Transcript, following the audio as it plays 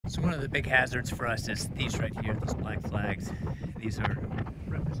So one of the big hazards for us is these right here, these black flags. These are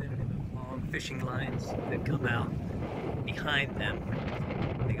representative of long fishing lines that come out behind them.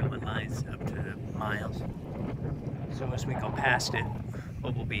 They go in lines up to miles. So as we go past it,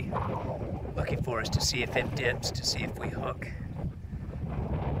 what we'll be looking for is to see if it dips, to see if we hook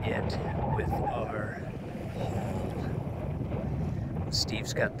it with our pole.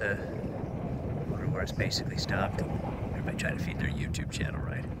 Steve's got the motor where it's basically stopped. Everybody trying to feed their YouTube channel,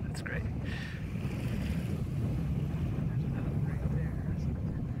 right? That's great.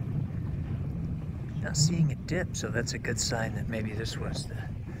 Not seeing it dip, so that's a good sign that maybe this was the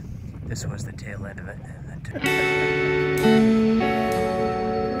tail end of it.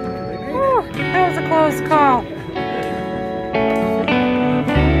 Whew, that was a close call.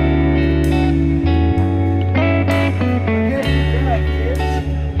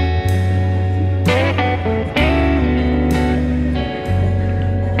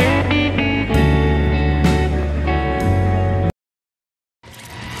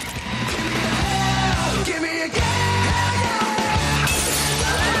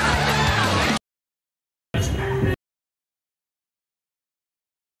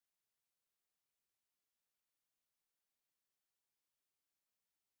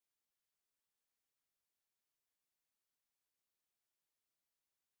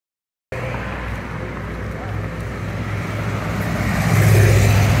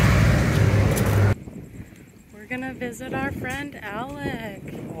 We're gonna visit our friend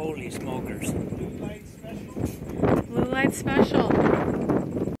Alec. Holy smokers. Blue Light Special.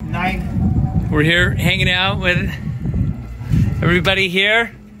 We're here hanging out with everybody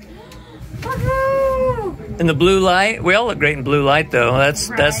here in the blue light. We all look great in blue light though. That's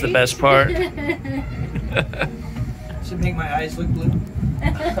the best part. Should make my eyes look blue.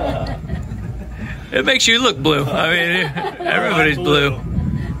 It makes you look blue. I mean, everybody's blue.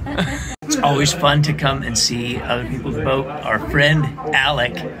 It's always fun to come and see other people's boat. Our friend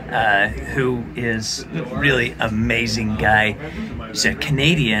Alec, who is really amazing guy, he's a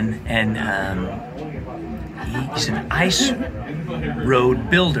Canadian, and he's an ice road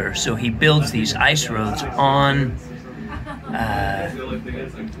builder. So he builds these ice roads on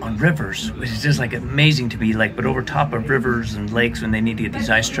rivers, which is just like amazing to be like, but over top of rivers and lakes when they need to get these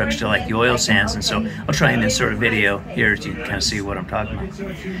ice trucks to like the oil sands. And so I'll try and insert a video here so you can kind of see what I'm talking about.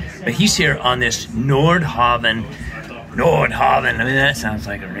 But he's here on this Nordhavn. I mean, that sounds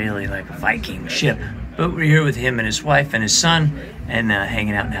like a Viking ship. But we're here with him and his wife and his son, and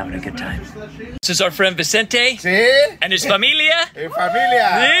hanging out and having a good time. This is our friend Vicente. Sí. And his familia. Familia.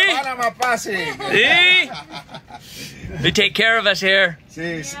 Sí. Panama Passing. Sí. They take care of us here.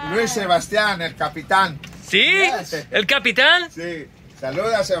 Sí, Luis Sebastián, el capitán. ¿Sí? Yes. ¿El capitán? Sí,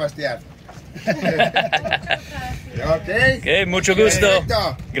 saluda Sebastián. Okay. Okay, mucho gusto.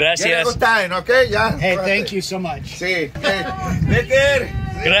 Perfecto. Gracias. Good time, okay? Ya. Hey, thank you so much. Sí. Okay. Take care.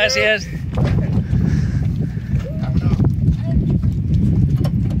 Gracias.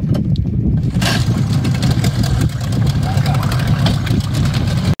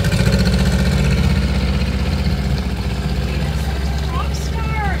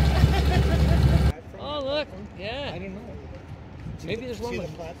 Maybe there's one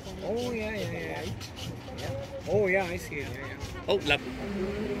with platform. Oh, yeah. Oh, yeah, I see it. Yeah. Oh,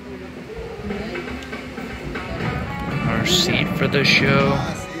 our seat for the show.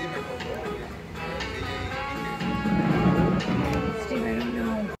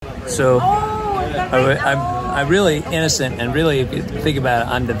 So, I'm really innocent, and really, if you think about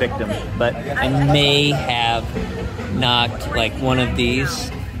it, I'm the victim. But I may have knocked like one of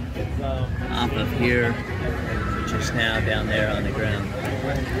these off of here, which is now down there on the ground.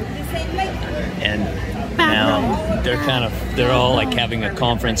 And now they're all like having a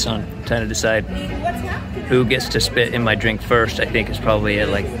conference on trying to decide who gets to spit in my drink first. I think it's probably it,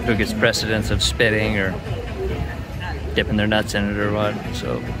 like who gets precedence of spitting or dipping their nuts in it or what.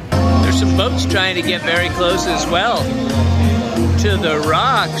 So there's some boats trying to get very close as well to the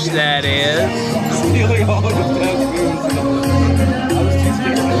rocks, that is.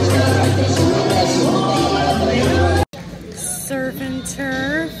 Surf and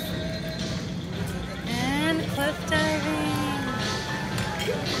turf and cliff diving.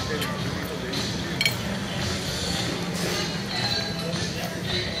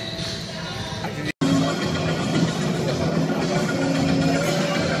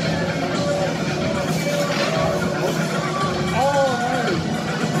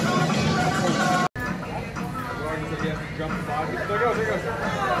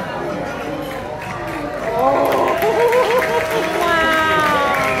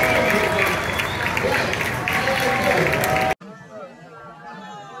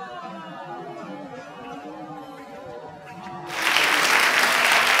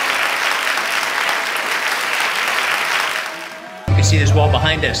 Bridges wall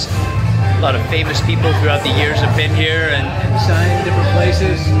behind us. A lot of famous people throughout the years have been here and signed different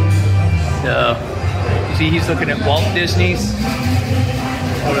places. So, you see he's looking at Walt Disney's.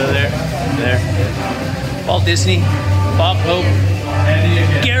 Over there. Walt Disney, Bob Hope,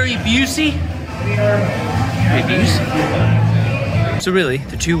 Gary Busey. Gary Busey. So really,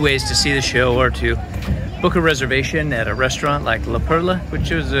 the two ways to see the show are to book a reservation at a restaurant like La Perla,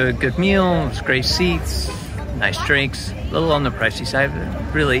 which is a good meal, it's great seats, nice drinks, a little on the pricey side,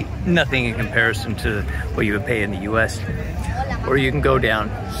 but really nothing in comparison to what you would pay in the US. Or you can go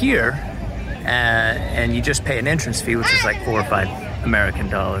down here and you just pay an entrance fee, which is like $4 or $5 American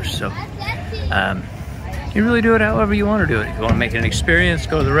dollars. So you really do it however you want to do it. If you want to make it an experience,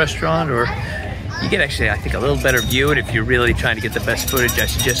 go to the restaurant, or you get actually, I think, a little better view. And if you're really trying to get the best footage, I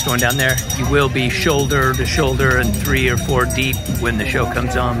suggest going down there. You will be shoulder to shoulder and 3 or 4 deep when the show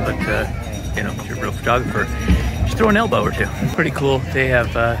comes on. But you know, if you're a real photographer, just throw an elbow or two. Pretty cool. They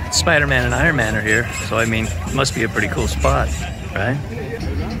have Spider-Man and Iron Man are here, so I mean, it must be a pretty cool spot, right?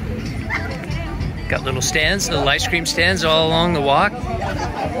 Got little stands, little ice cream stands all along the walk.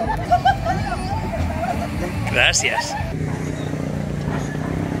 Gracias.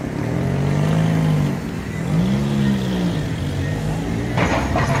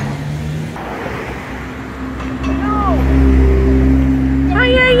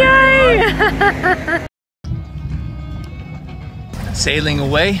 Sailing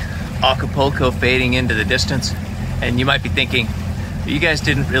away, Acapulco fading into the distance, and you might be thinking, you guys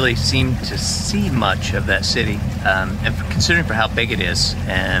didn't really seem to see much of that city, and considering for how big it is,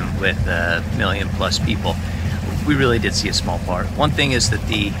 and with 1 million plus people, we really did see a small part. One thing is that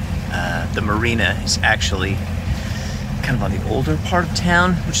the marina is actually kind of on the older part of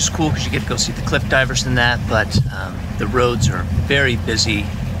town, which is cool because you get to go see the cliff divers and that, but the roads are very busy.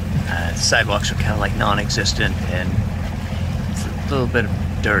 The sidewalks are kind of like non-existent, and it's a little bit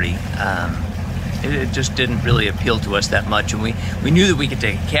dirty. It just didn't really appeal to us that much, and we knew that we could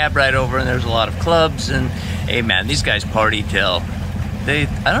take a cab ride over, and there's a lot of clubs, and hey man, these guys party till I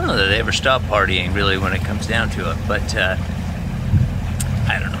don't know that they ever stop partying really when it comes down to it, but I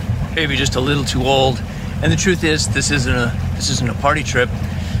don't know, maybe just a little too old. And the truth is, this isn't a party trip,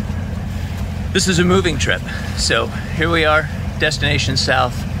 this is a moving trip. So here we are, destination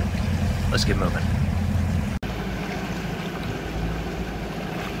south. Let's get moving.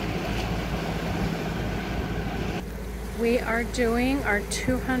 We are doing our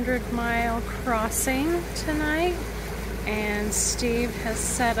 200-mile crossing tonight, and Steve has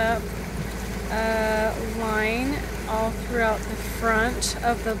set up a line all throughout the front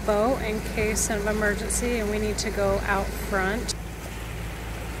of the boat in case of emergency and we need to go out front.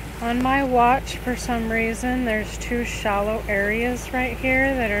 On my watch, for some reason, there's 2 shallow areas right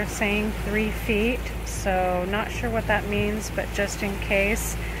here that are saying 3 feet, so not sure what that means, but just in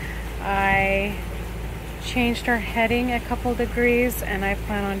case, I changed our heading a couple degrees and I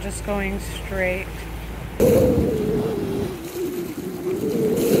plan on just going straight.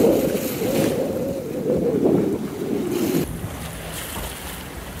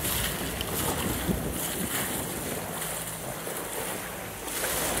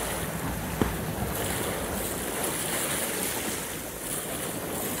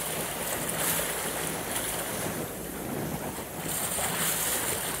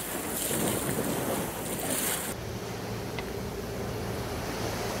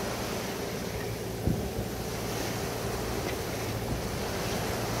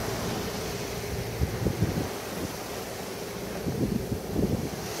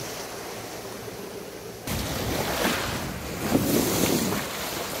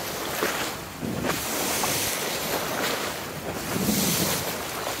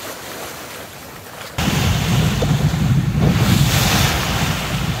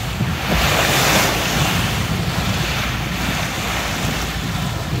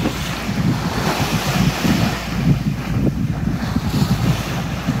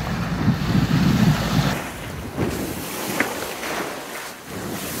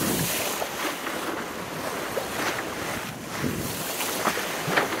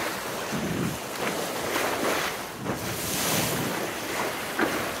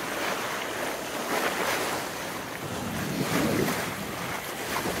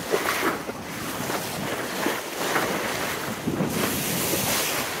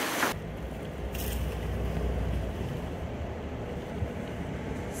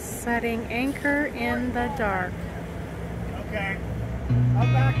 Setting anchor in the dark. Okay.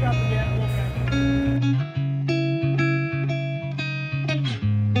 I'll back up again a little bit.